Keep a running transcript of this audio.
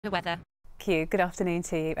The weather. Thank you. Good afternoon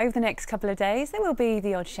to you. Over the next couple of days there will be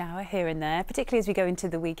the odd shower here and there, particularly as we go into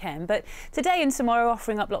the weekend, but today and tomorrow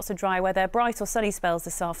offering up lots of dry weather, bright or sunny spells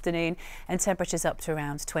this afternoon and temperatures up to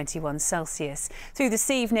around 21 Celsius. Through this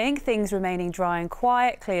evening things remaining dry and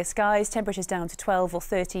quiet, clear skies, temperatures down to 12 or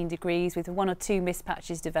 13 degrees with one or two mist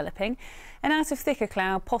patches developing, and out of thicker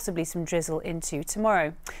cloud possibly some drizzle into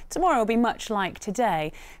tomorrow. Tomorrow will be much like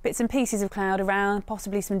today, bits and pieces of cloud around,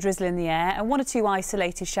 possibly some drizzle in the air and one or two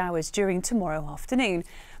isolated showers during tomorrow afternoon.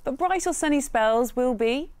 But bright or sunny spells will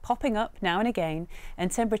be popping up now and again, and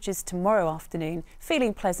temperatures tomorrow afternoon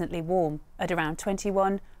feeling pleasantly warm at around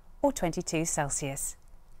 21 or 22 Celsius.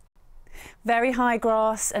 Very high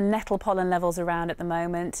grass and nettle pollen levels around at the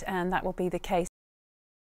moment, and that will be the case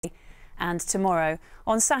and tomorrow.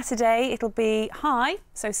 On Saturday it'll be high,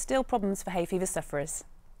 so still problems for hay fever sufferers.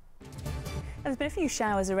 There's been a few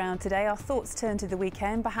showers around today. Our thoughts turn to the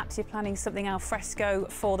weekend. Perhaps you're planning something al fresco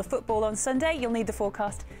for the football on Sunday. You'll need the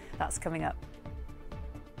forecast. That's coming up.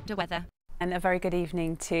 The weather. And a very good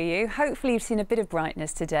evening to you. Hopefully you've seen a bit of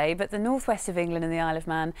brightness today, but the northwest of England and the Isle of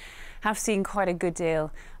Man have seen quite a good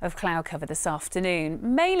deal of cloud cover this afternoon.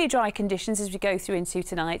 Mainly dry conditions as we go through into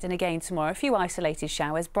tonight and again tomorrow. A few isolated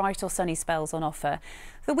showers, bright or sunny spells on offer.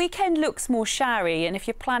 The weekend looks more showery, and if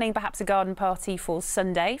you're planning perhaps a garden party for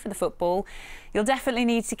Sunday for the football, you'll definitely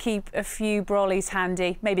need to keep a few brollies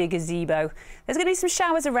handy, maybe a gazebo. There's going to be some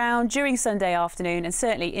showers around during Sunday afternoon and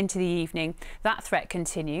certainly into the evening. That threat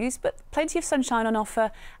continues, but plenty of sunshine on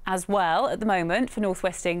offer as well at the moment for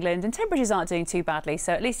northwest England, and temperatures aren't doing too badly,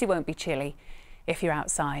 so at least it won't be chilly if you're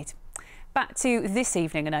outside. Back to this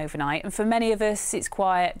evening and overnight, and for many of us it's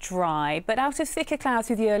quiet, dry, but out of thicker cloud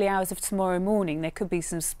through the early hours of tomorrow morning there could be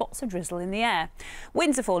some spots of drizzle in the air.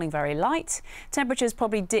 Winds are falling very light, temperatures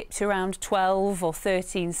probably dip to around 12 or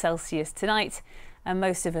 13 Celsius tonight, and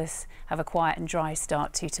most of us have a quiet and dry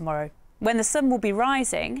start to tomorrow, when the sun will be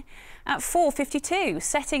rising at 4:52,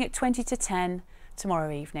 setting at 20 to 10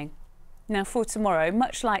 tomorrow evening. Now for tomorrow,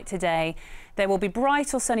 much like today, there will be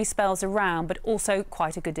bright or sunny spells around, but also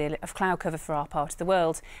quite a good deal of cloud cover for our part of the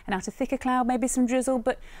world. And out of thicker cloud, maybe some drizzle,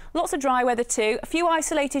 but lots of dry weather too. A few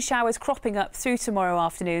isolated showers cropping up through tomorrow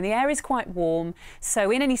afternoon. The air is quite warm,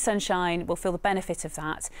 so in any sunshine, we'll feel the benefit of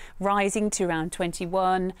that, rising to around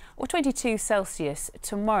 21 or 22 Celsius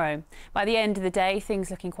tomorrow. By the end of the day,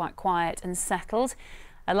 things looking quite quiet and settled.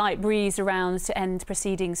 A light breeze around to end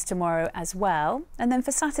proceedings tomorrow as well. And then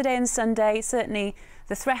for Saturday and Sunday, certainly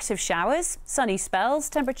the threat of showers, sunny spells,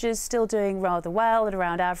 temperatures still doing rather well at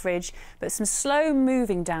around average, but some slow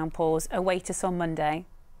moving downpours await us on Monday.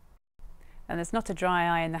 And there's not a dry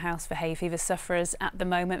eye in the house for hay fever sufferers at the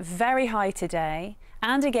moment. Very high today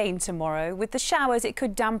and again tomorrow. With the showers, it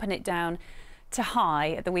could dampen it down to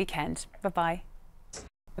high at the weekend. Bye-bye.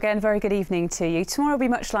 Again, very good evening to you. Tomorrow will be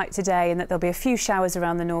much like today in that there'll be a few showers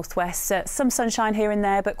around the northwest, some sunshine here and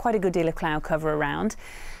there, but quite a good deal of cloud cover around.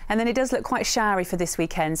 And then it does look quite showery for this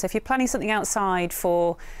weekend. So if you're planning something outside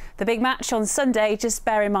for the big match on Sunday, just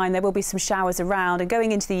bear in mind there will be some showers around, and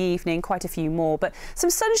going into the evening, quite a few more. But some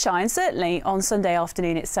sunshine certainly on Sunday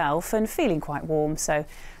afternoon itself, and feeling quite warm. So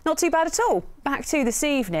not too bad at all. Back to this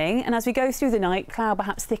evening, and as we go through the night, cloud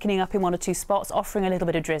perhaps thickening up in one or two spots, offering a little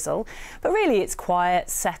bit of drizzle. But really it's quiet,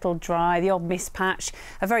 settled, dry, the odd mist patch,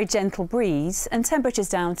 a very gentle breeze, and temperatures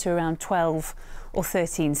down to around 12 or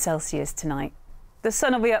 13 Celsius tonight. The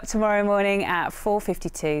sun will be up tomorrow morning at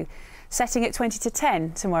 4:52, setting at 20 to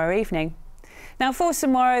 10 tomorrow evening. Now for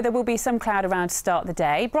tomorrow, there will be some cloud around to start the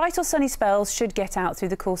day. Bright or sunny spells should get out through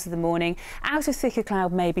the course of the morning. Out of thicker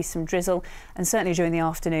cloud, maybe some drizzle, and certainly during the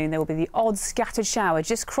afternoon there will be the odd scattered shower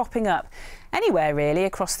just cropping up anywhere really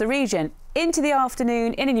across the region. Into the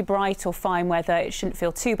afternoon, in any bright or fine weather, it shouldn't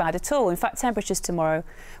feel too bad at all. In fact, temperatures tomorrow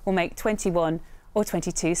will make 21 or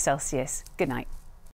 22 Celsius. Good night.